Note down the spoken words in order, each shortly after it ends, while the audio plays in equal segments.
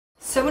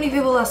So many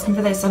people asking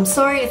for this. I'm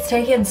sorry it's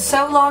taken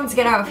so long to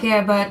get out of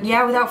here, but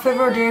yeah, without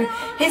further ado,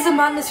 here's the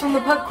madness from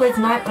the pub quiz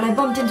night when I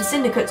bumped into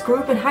Syndicate's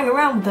group and hang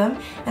around with them,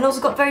 and also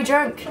got very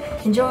drunk.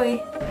 Enjoy.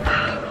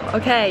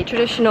 Okay,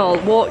 traditional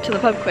walk to the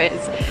pub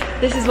quiz.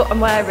 This is what I'm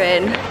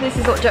wearing. This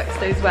is what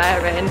Juxta's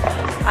wearing.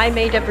 I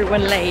made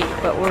everyone late,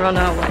 but we're on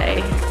our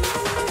way.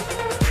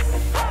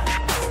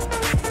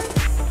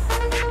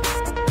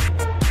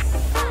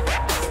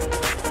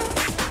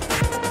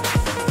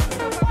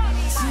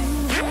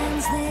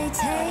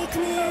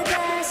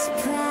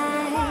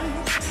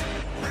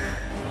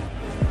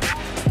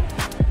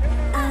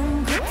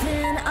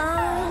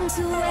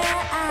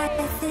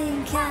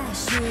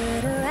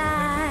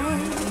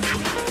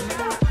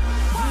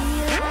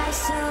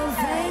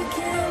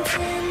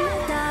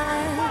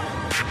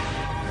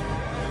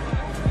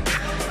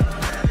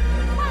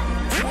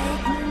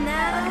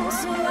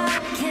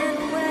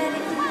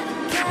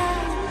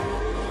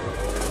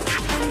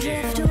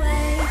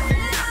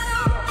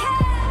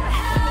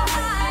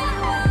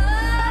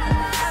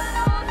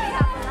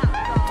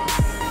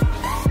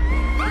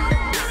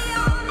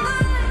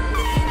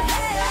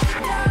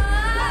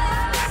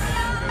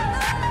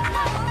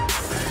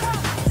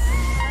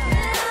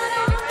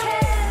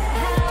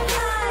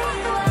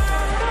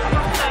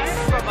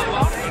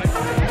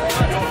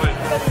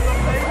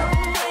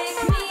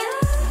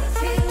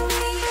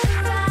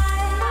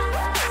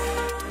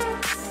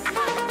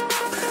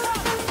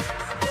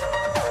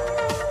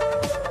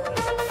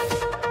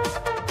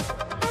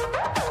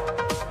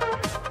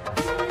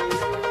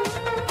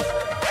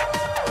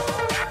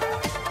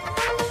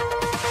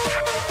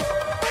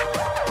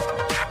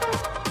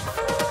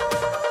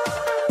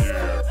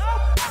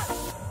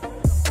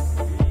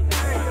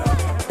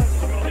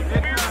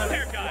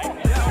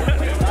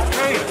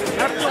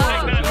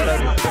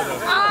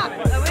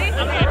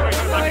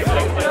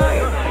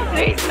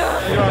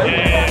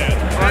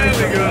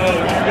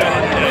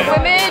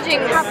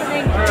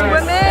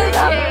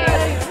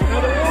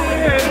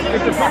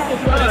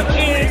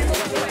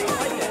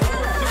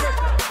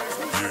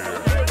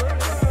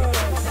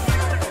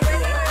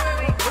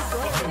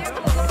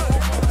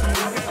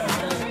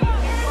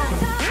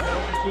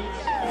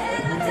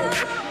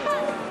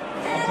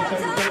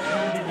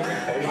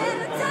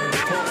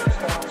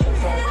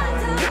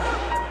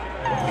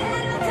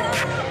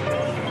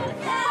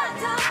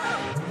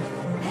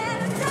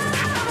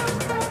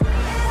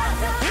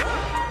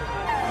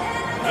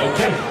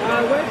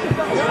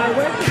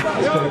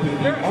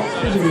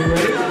 Officers, are we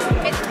ready?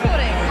 It's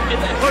recording.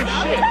 Oh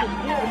shit!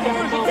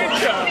 It's a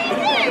picture!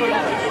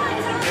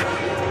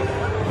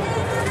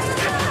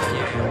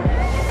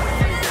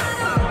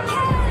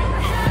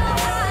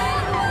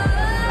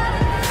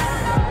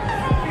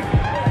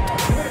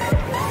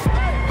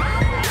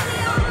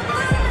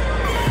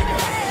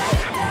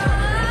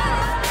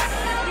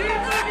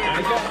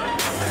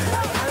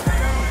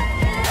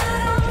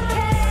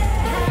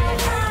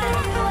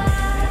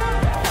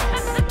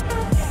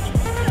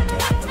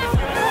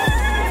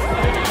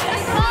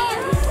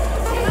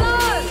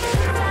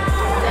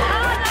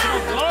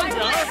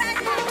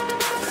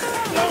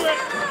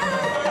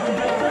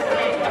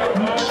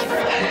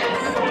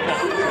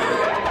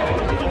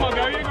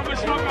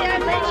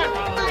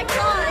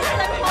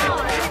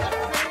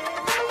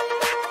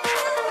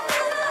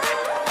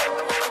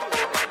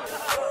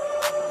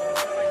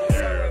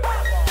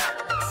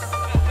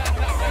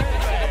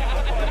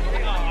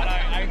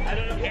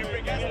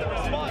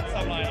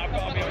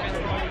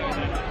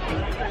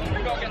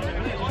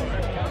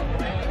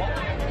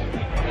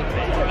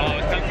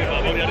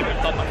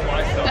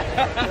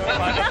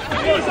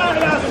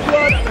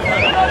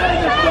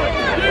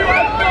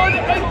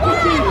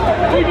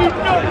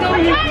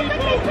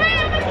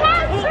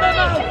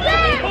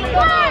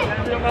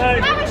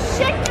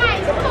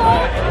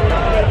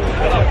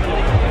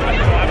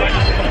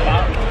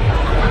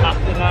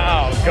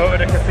 Go to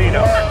the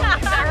casino. Is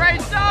that right,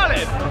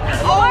 darling?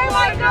 Oh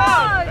my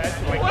god!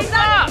 What's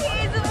that?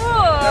 It's a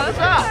war! What's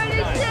that?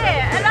 Holy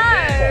shit! Hello!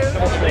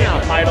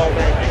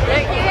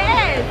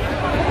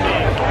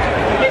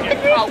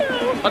 Oh,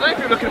 I don't know if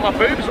you're looking at my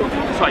boobs or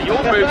it's like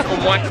your boobs on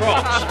my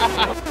crotch.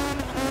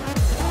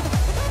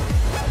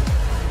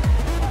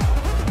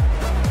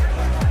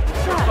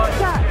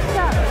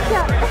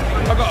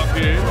 I got a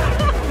few.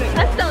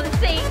 Let's start the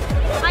scene.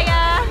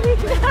 Hiya!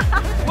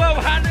 Well,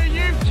 Hannah,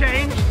 you've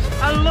changed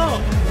a lot.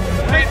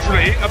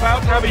 Literally about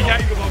to have a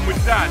Jaeger one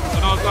with Dad,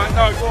 and I was like,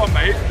 no, go on,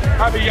 mate,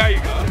 have a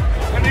Jaeger.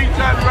 And he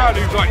turned around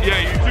and he was like,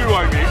 yeah, you do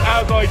owe me.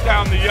 As I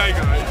down the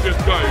Jaeger, it just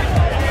goes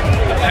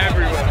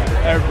everywhere,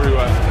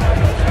 everywhere.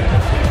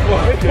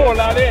 Well, it's all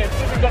out here.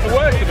 We've got the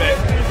worst of it.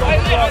 I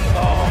was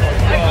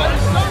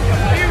so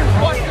confused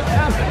what just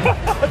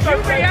happened. You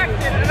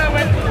reacted and I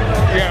went,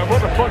 yeah,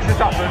 what the fuck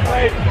just happened?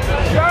 Mate,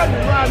 Dan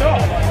ran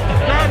off.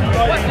 Dan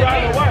like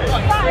ran away.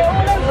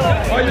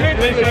 I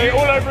literally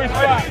all over his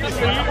back. He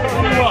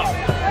blew up.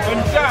 And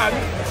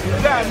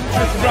Dan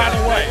just ran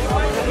away.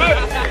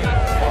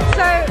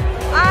 So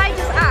I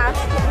just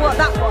asked what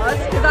that was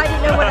because I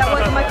didn't know what that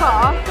was in my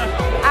car,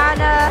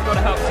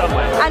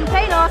 and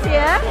Paynos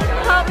here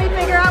helped me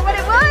figure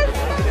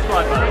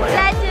slide, by the way.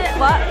 Legend.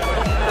 What?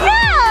 No!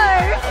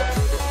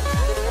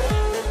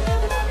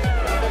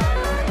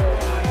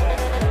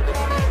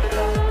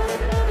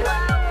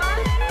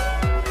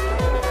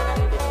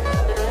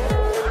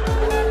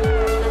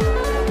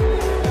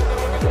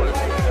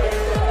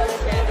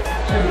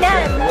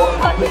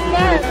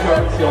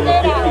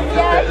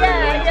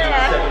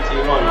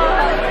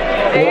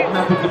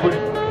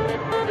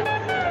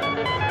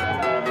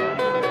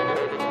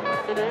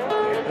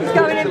 She's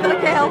going in for the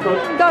kill. Go,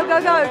 go,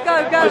 go, go,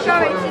 go,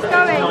 going. She's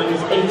going.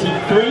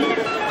 83.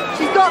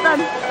 She's got them.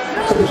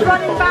 She's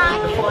running back.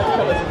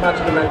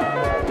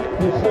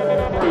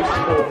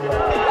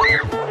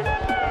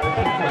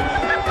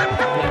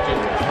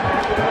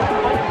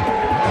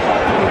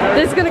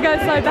 This is gonna go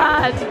so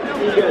bad.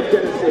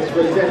 Genesis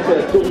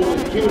presenter Dawn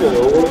Juno,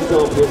 all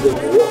examples of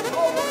what?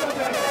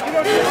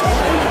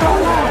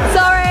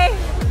 Sorry.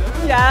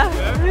 Yeah.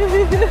 Do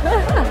it!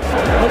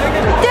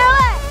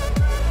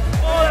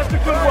 Oh, that's a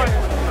good one.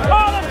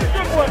 Oh, that's a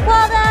good one.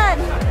 Well done.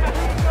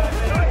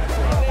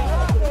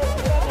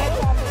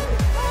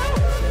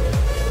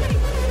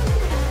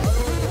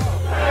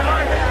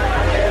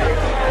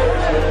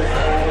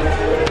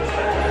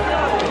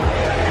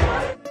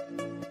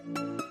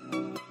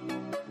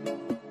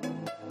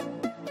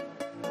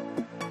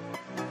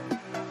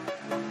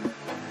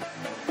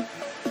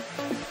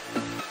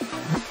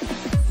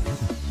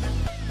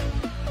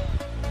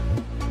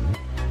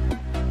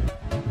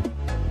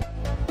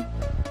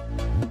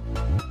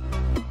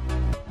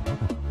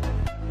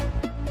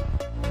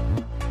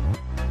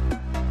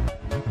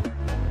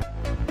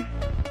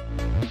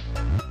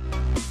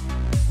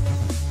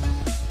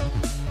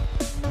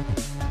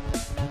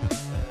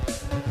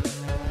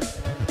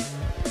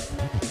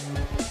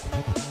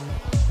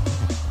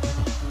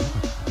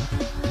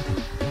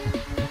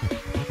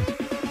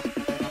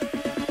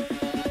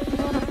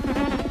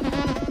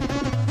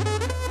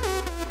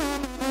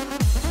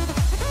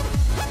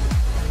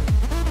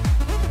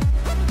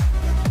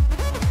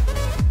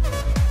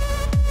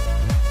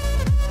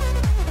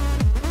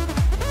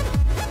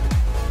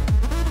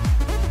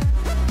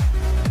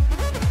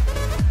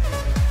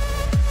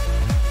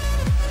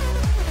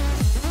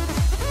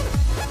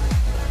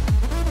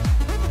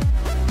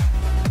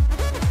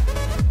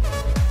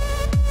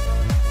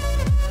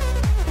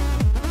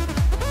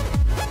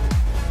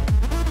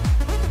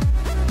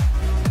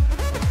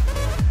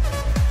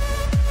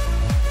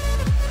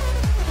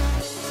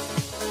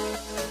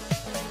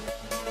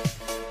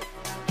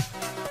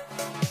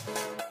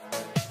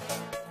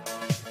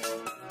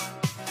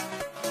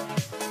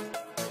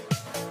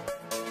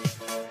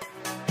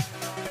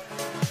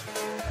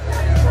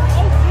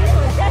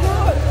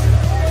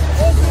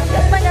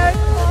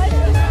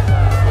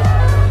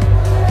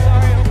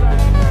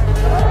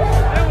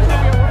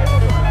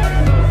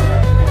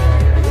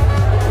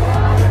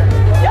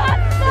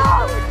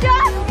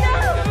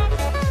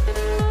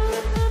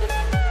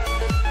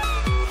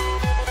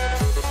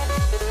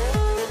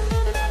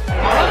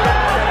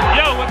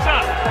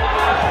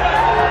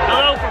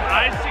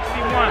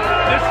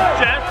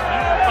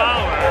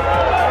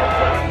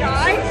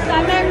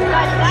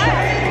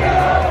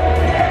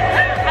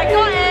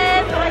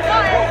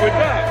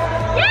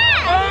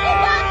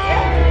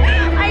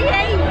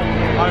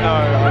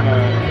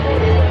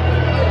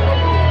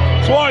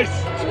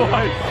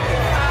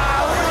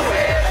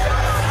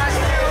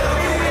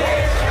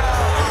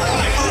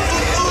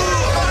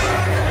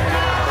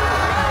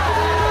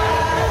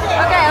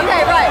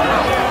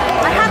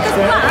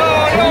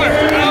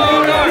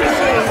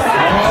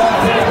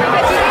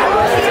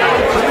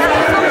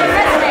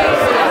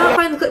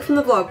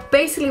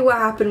 Basically what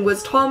happened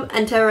was Tom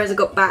and Teresa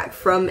got back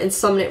from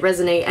Insomniac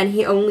Resonate and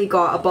he only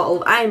got a bottle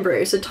of Iron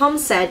Brew. So Tom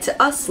said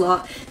to us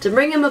lot to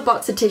bring him a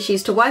box of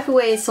tissues to wipe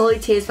away his salty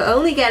tears for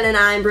only getting an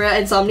Iron Brew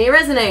at Insomniac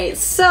Resonate.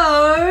 So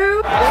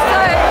here's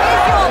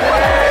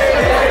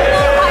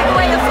your wipe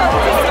away your salty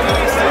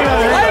tears.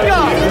 Hang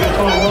on!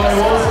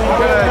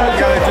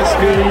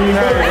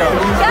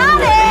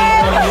 Got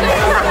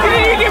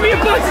him! You give me a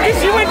box of this,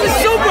 you went to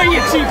Subway,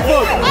 you cheap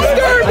fuck!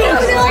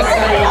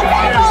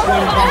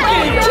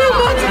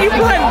 You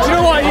went, do you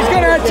know what? He's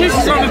gonna have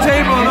tissues on the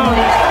table now.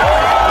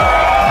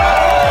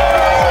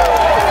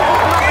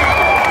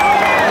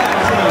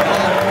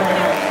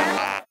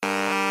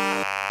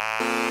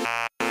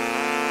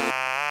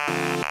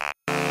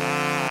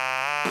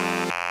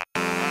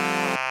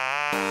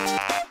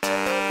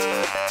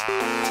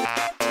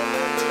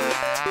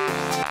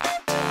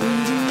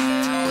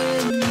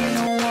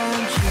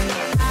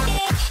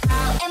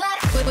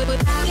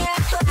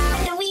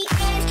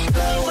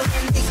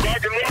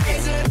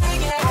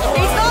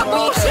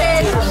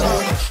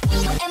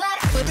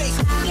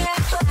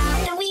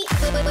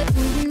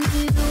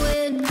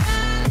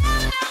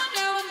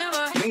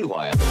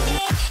 Meanwhile,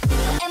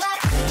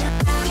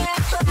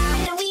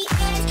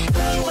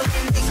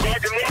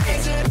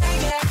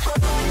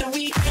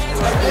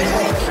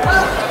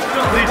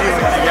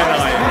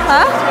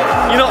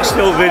 You're not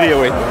still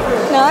videoing?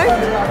 No?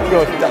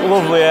 Good, that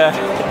lovely hair.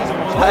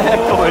 That hair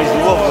colour is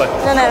lovely.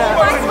 No, no, no.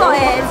 My spot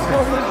is,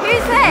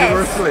 who's this?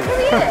 Seriously?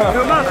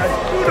 You're mad.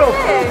 Who the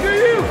fuck are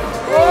you?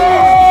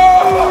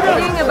 We're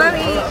doing a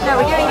boaty. No,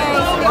 we're doing a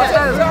speed boat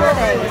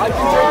holiday.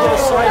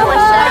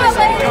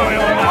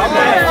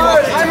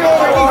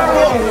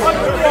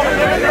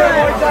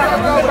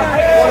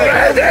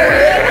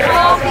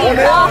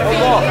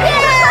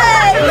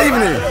 Believe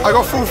me, I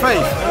got full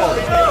faith.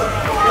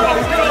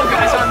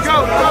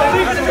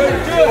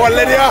 Go on,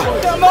 Lydia.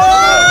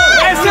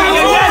 Yes,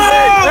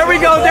 there we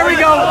go, there we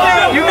go.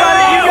 You got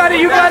it, you got it,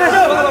 you got it.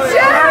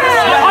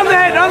 On the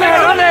head, on the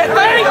head, on the head.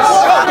 Thanks.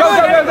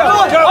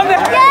 Go. On the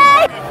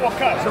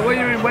head. So when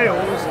you're in Wales,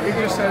 it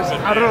just says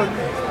Arun.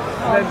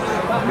 Then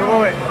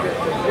below it,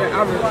 yeah,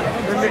 Arun.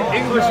 Then the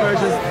English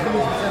version.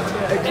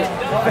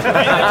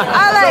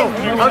 Alan!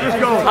 I'll just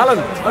go. Alan.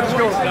 I'll just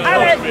go.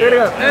 Alan! Here we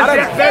go. Alan.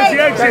 There's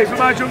the exit for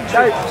my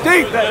junction.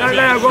 Steve! There,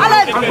 I'm going.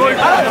 Alan! I'm going.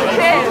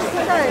 Cheers!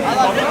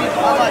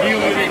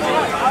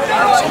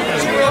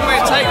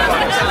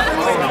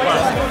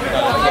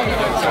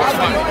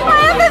 I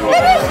haven't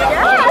finished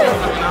yet!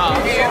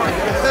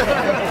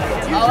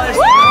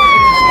 Woo!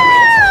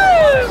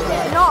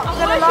 Not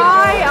gonna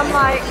lie, I'm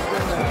like...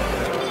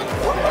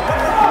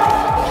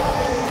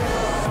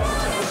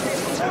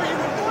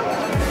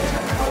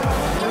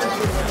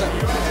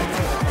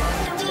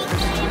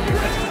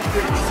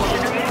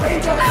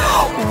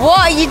 What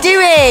are you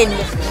doing?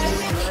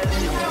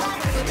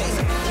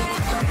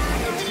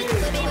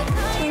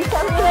 Can you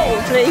tell me your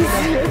name, please?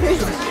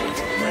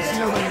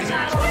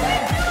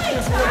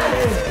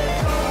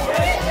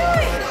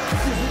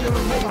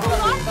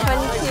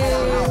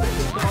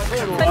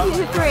 22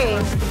 to 3.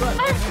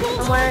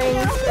 I'm wearing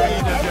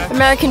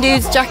American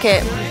Dude's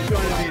jacket. I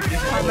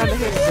can't remember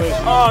who.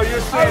 Oh,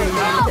 you're saying.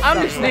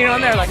 I'm just sitting on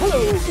there like, hello.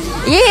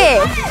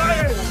 Yeah.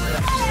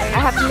 I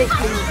have to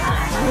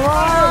literally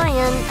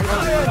Ryan.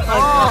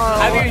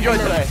 How do you enjoy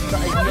today?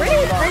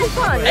 Really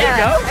fun. There you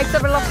go.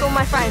 Except I lost all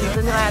my friends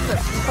and then I had to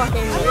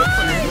fucking...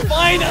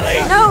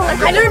 Finally! No,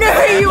 I don't know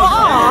who you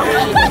are.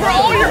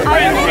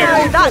 I only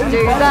know that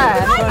dude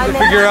there. And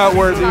then Figure out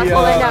where the. that's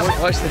all I know.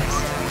 Watch this.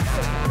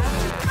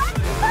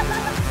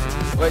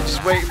 Wait,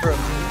 just wait for him.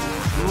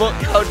 Look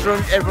how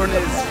drunk everyone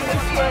is.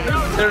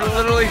 They're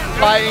literally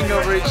fighting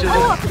over each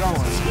other.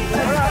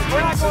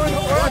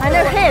 I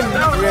know him.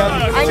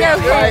 I know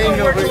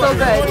him. It's so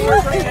good.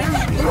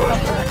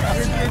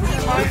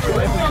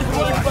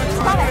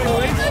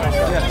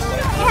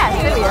 Yeah,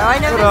 Silvio. I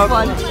know this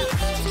one.